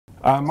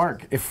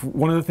Mark, if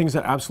one of the things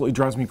that absolutely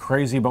drives me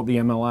crazy about the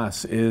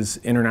MLS is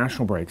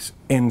international breaks.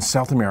 In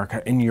South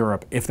America, in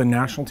Europe, if the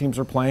national teams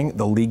are playing,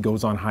 the league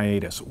goes on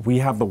hiatus. We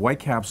have the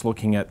Whitecaps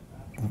looking at,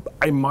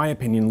 in my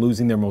opinion,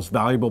 losing their most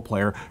valuable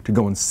player to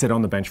go and sit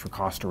on the bench for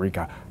Costa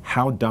Rica.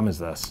 How dumb is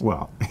this?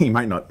 Well, he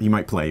might not. He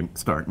might play,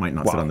 start, might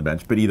not sit on the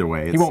bench. But either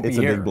way, it's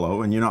a big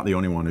blow, and you're not the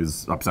only one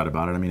who's upset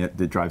about it. I mean,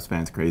 it drives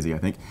fans crazy, I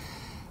think.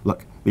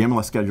 Look, the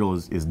MLS schedule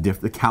is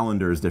different. The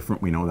calendar is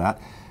different. We know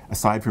that.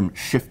 Aside from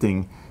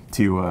shifting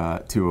to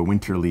a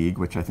winter league,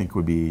 which I think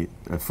would be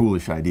a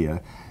foolish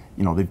idea,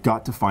 you know, they've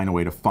got to find a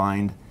way to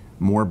find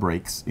more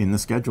breaks in the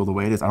schedule the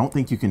way it is. I don't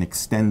think you can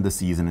extend the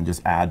season and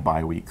just add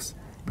bye weeks,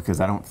 because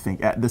I don't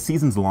think the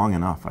season's long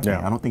enough. I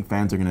don't think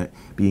fans are going to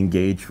be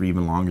engaged for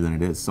even longer than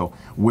it is. So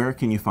where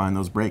can you find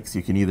those breaks?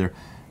 You can either,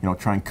 you know,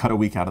 try and cut a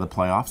week out of the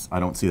playoffs. I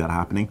don't see that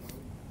happening.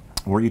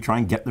 Or you try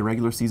and get the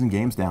regular season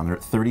games down. They're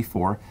at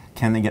 34.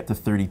 Can they get to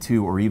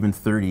 32 or even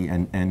 30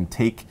 and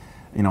take,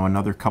 you know,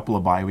 another couple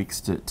of bye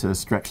weeks to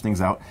stretch things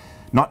out?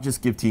 Not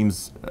just give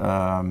teams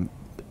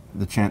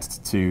the chance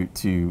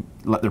to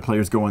let their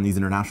players go on these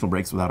international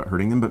breaks without it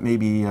hurting them, but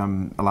maybe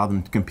allow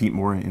them to compete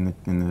more in the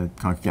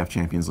CONCACAF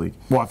Champions League.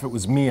 Well, if it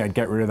was me, I'd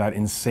get rid of that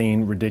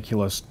insane,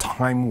 ridiculous,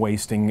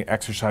 time-wasting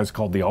exercise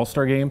called the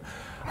All-Star Game.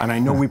 And I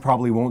know we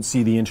probably won't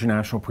see the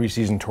international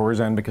preseason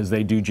tours end because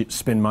they do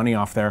spin money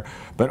off there.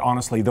 But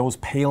honestly, those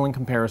pale in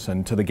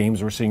comparison to the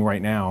games we're seeing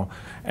right now.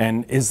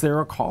 And is there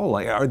a call?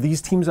 Like, are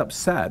these teams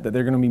upset that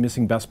they're going to be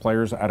missing best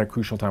players at a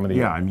crucial time of the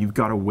year? Yeah, I mean, you've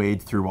got to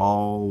wade through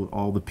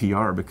all the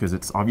PR, because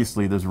it's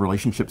obviously there's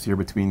relationships here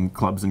between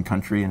clubs and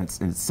country, and it's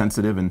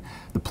sensitive, and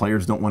the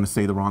players don't want to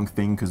say the wrong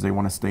thing because they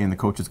want to stay in the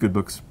coach's good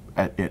books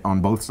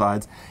on both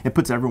sides. It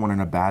puts everyone in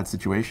a bad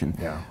situation.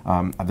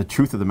 Yeah. The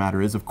truth of the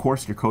matter is, of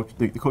course, the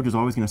coach is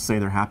always going to say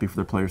they're happy for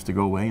their players to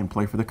go away and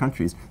play for their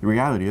countries. The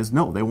reality is,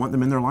 no, they want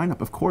them in their lineup.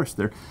 Of course,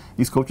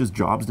 these coaches'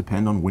 jobs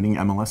depend on winning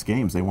MLS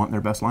games. They want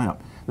their best lineup.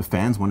 The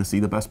fans want to see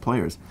the best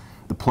players.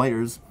 The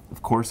players,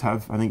 of course,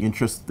 have, I think,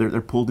 interests.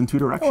 They're pulled in two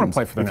directions.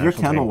 Play for the if you're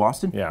Campbell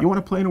team. Waston, you want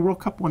to play in a World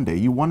Cup one day.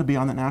 You want to be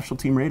on the national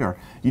team radar.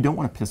 You don't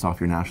want to piss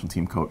off your national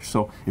team coach.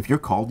 So if you're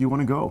called, you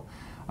want to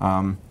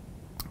go.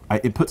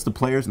 It puts the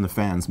players and the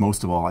fans,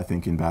 most of all, I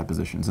think, in bad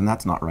positions, and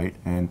that's not right.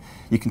 And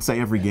you can say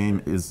every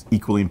game is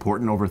equally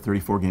important over a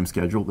 34-game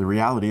schedule. The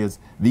reality is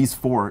these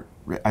four,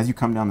 as you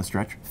come down the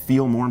stretch,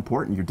 feel more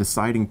important. You're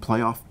deciding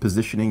playoff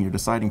positioning. You're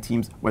deciding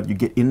teams, whether you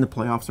get in the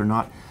playoffs or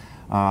not.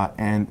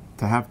 And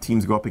to have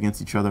teams go up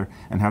against each other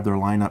and have their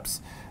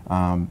lineups,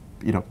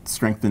 you know,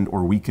 strengthened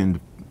or weakened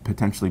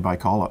potentially by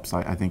call-ups,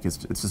 I think it's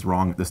just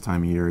wrong at this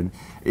time of year. And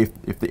if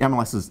the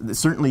MLS is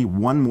certainly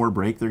one more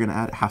break they're going to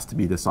add, it has to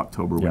be this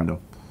October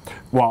window.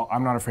 Well,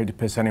 I'm not afraid to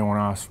piss anyone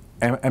off.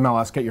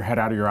 MLS, get your head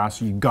out of your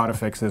ass. You got to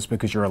fix this,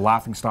 because you're a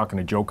laughingstock and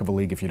a joke of a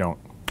league if you don't.